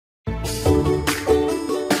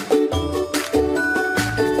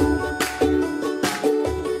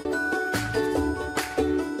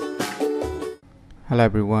Hello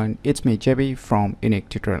everyone, it's me JB from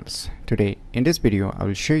UniqueTutorials. Today in this video I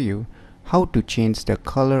will show you how to change the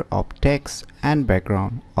color of text and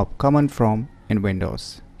background of command prompt in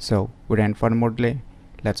Windows. So without further more delay,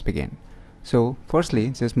 let's begin. So firstly,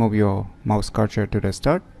 just move your mouse cursor to the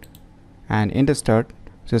start, and in the start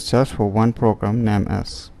just search for one program named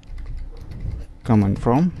as command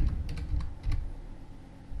prompt.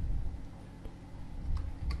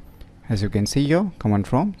 As you can see here, command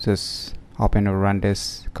prompt, just open or run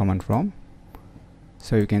this command prompt.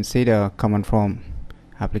 So you can see the command prompt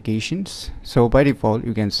applications. So by default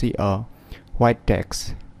you can see a white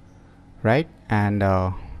text, right, and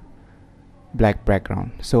a black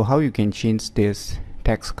background. So how you can change this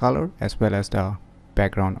text color as well as the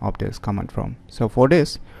background of this command prompt. So for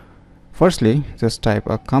this, firstly just type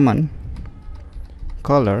a command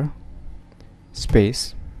color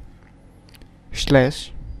space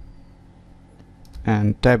slash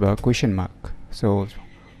and type a question mark. So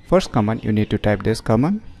first command, you need to type this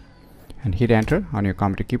command and hit enter on your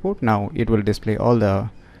computer keyboard. Now it will display all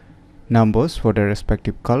the numbers for the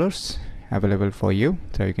respective colors available for you.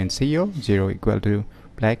 So you can see here 0 equal to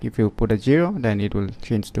black. If you put a 0, then it will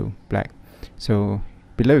change to black. So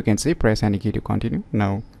below you can see press any key to continue.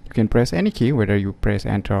 Now you can press any key, whether you press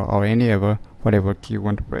enter or any other whatever key you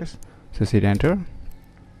want to press. So hit enter.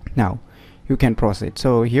 Now you can proceed.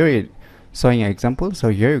 So here it showing an example. So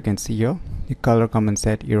here you can see here the color command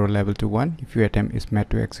set error level to 1 if your attempt is made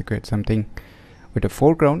to execute something with a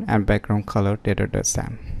foreground and background color that are the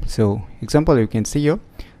same. So example, you can see here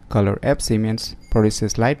color FC means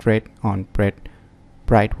produces light red on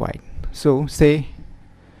bright white. So say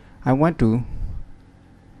I want to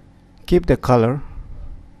keep the color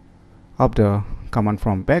of the command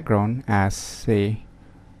from background as say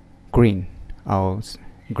green or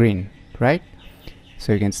green, right?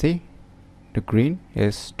 So you can see the green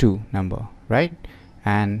is 2 number, right?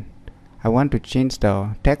 And I want to change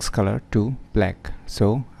the text color to black,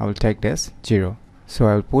 so I will take this 0. So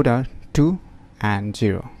I will put a 2 and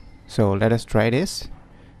 0. So let us try this.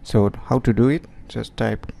 So how to do it? Just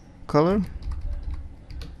type color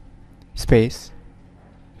space.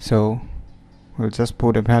 So we'll just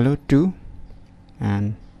put a value 2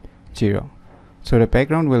 and 0. So the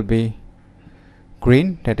background will be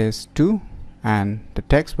green, that is 2, and the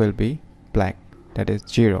text will be black, that is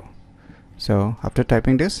 0. So after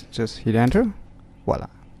typing this, just hit enter. Voila.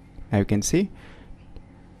 Now you can see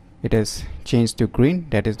it has changed to green,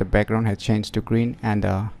 that is the background has changed to green, and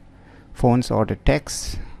the fonts or the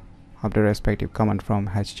text of the respective command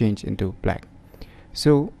prompt has changed into black.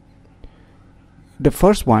 So the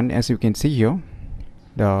first one, as you can see here,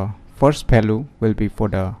 the first value will be for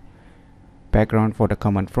the background for the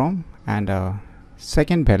command prompt, and the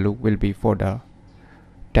second value will be for the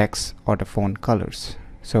text or the font colors.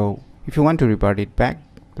 So if you want to revert it back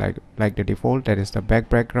like the default, that is the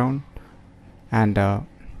background and the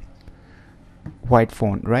white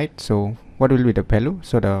font, right? So what will be the value?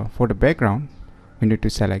 So for the background we need to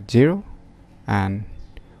select 0, and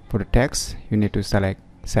for the text you need to select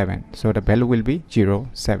 7. So the value will be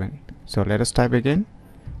 0 7. So let us type again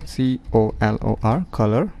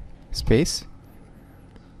color space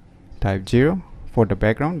type 0 for the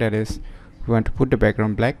background, that is we want to put the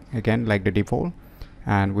background black again like the default,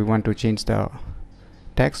 and we want to change the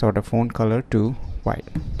text or the font color to white.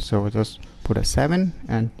 So just put a 7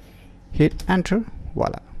 and hit enter.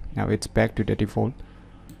 Voila, now it's back to the default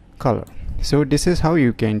color. So this is how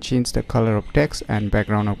you can change the color of text and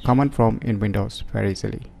background of command prompt in Windows very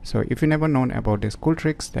easily. So if you never known about these cool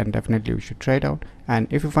tricks, then definitely you should try it out. And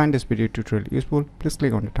if you find this video tutorial useful, please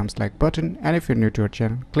click on the thumbs like button, and if you're new to our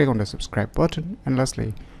channel, click on the subscribe button. And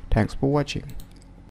lastly, thanks for watching.